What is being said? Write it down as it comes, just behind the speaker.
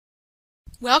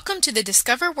Welcome to the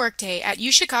Discover Workday at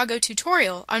UChicago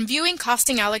tutorial on viewing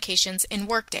costing allocations in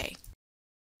Workday.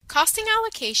 Costing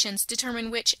allocations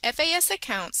determine which FAS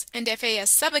accounts and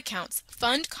FAS subaccounts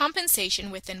fund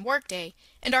compensation within Workday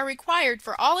and are required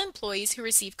for all employees who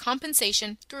receive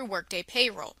compensation through Workday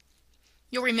payroll.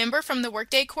 You'll remember from the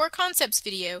Workday Core Concepts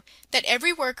video that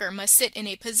every worker must sit in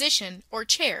a position or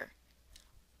chair.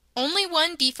 Only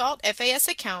one default FAS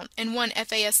account and one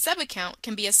FAS subaccount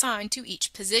can be assigned to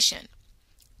each position.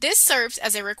 This serves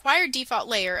as a required default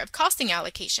layer of costing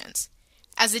allocations.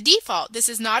 As a default, this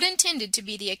is not intended to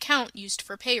be the account used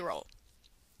for payroll.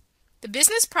 The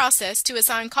business process to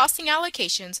assign costing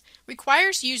allocations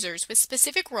requires users with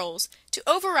specific roles to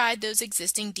override those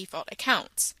existing default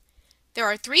accounts. There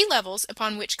are 3 levels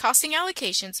upon which costing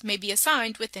allocations may be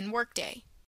assigned within Workday.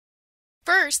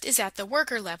 First is at the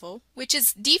worker level, which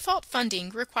is default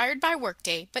funding required by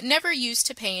Workday but never used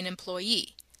to pay an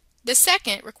employee. The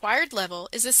second required level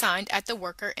is assigned at the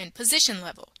worker and position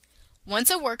level. Once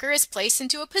a worker is placed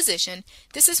into a position,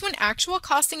 this is when actual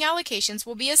costing allocations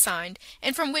will be assigned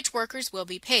and from which workers will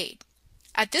be paid.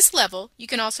 At this level, you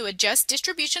can also adjust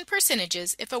distribution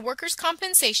percentages if a worker's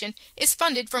compensation is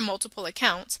funded from multiple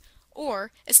accounts, or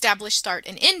establish start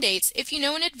and end dates if you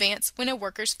know in advance when a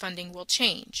worker's funding will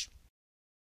change.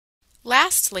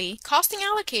 Lastly, costing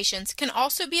allocations can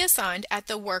also be assigned at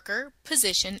the worker,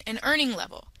 position, and earning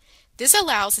level. This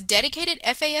allows dedicated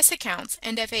FAS accounts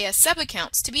and FAS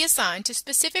subaccounts to be assigned to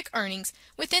specific earnings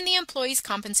within the employee's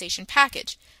compensation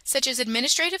package, such as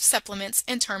administrative supplements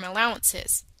and term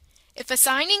allowances. If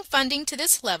assigning funding to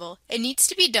this level, it needs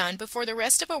to be done before the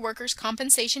rest of a worker's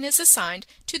compensation is assigned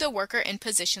to the worker and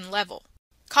position level.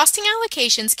 Costing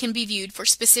allocations can be viewed for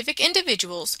specific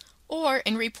individuals or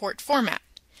in report format.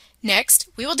 Next,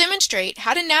 we will demonstrate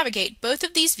how to navigate both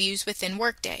of these views within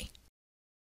Workday.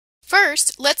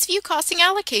 First, let's view costing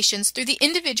allocations through the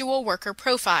individual worker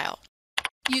profile.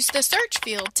 Use the search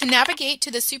field to navigate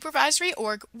to the supervisory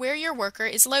org where your worker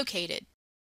is located.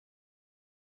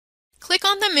 Click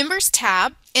on the Members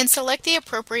tab and select the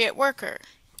appropriate worker.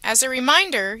 As a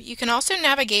reminder, you can also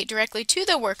navigate directly to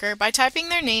the worker by typing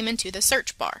their name into the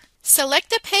search bar. Select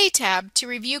the Pay tab to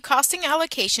review costing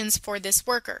allocations for this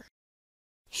worker.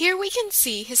 Here we can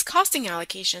see his costing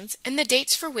allocations and the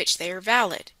dates for which they are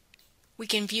valid. We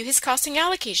can view his costing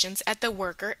allocations at the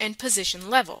worker and position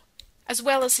level, as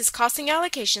well as his costing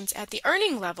allocations at the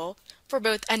earning level for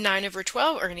both a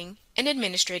 9/12 earning and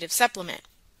administrative supplement.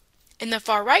 In the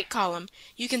far right column,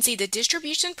 you can see the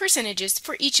distribution percentages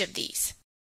for each of these.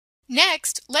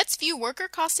 Next, let's view worker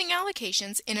costing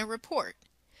allocations in a report.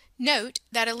 Note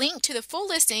that a link to the full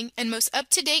listing and most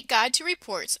up-to-date guide to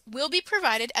reports will be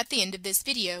provided at the end of this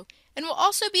video and will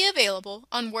also be available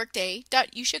on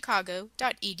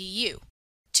workday.uchicago.edu.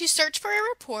 To search for a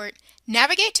report,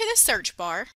 navigate to the search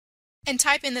bar and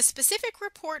type in the specific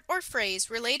report or phrase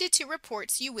related to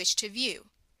reports you wish to view.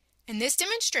 In this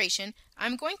demonstration,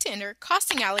 I'm going to enter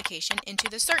costing allocation into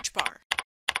the search bar.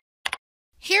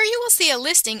 Here you will see a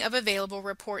listing of available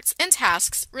reports and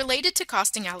tasks related to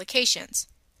costing allocations.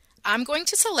 I'm going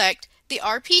to select the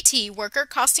RPT Worker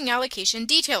Costing Allocation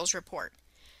Details report.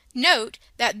 Note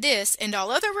that this and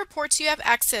all other reports you have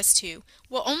access to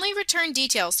will only return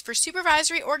details for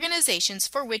supervisory organizations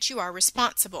for which you are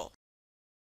responsible.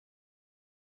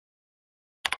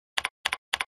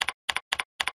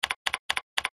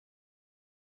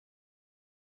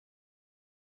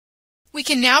 We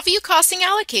can now view costing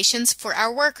allocations for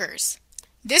our workers.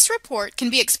 This report can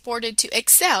be exported to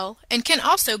Excel and can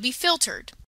also be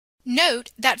filtered. Note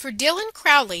that for Dylan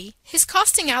Crowley, his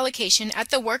costing allocation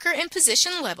at the worker and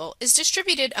position level is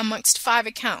distributed amongst 5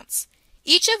 accounts,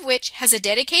 each of which has a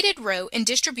dedicated row and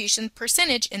distribution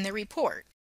percentage in the report.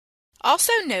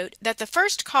 Also note that the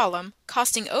first column,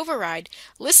 Costing Override,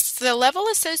 lists the level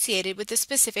associated with the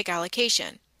specific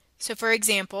allocation. So for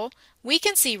example, we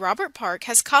can see Robert Park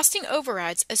has costing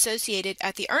overrides associated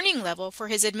at the earning level for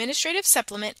his administrative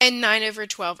supplement and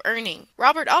 9/12 earning.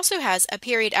 Robert also has a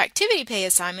period activity pay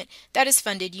assignment that is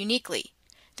funded uniquely.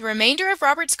 The remainder of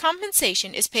Robert's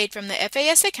compensation is paid from the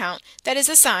FAS account that is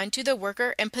assigned to the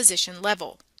worker and position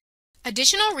level.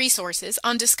 Additional resources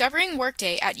on discovering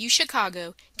Workday at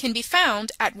UChicago can be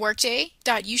found at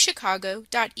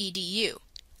workday.uchicago.edu.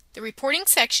 The reporting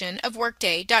section of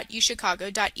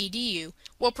workday.uchicago.edu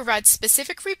will provide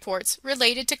specific reports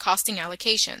related to costing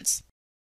allocations.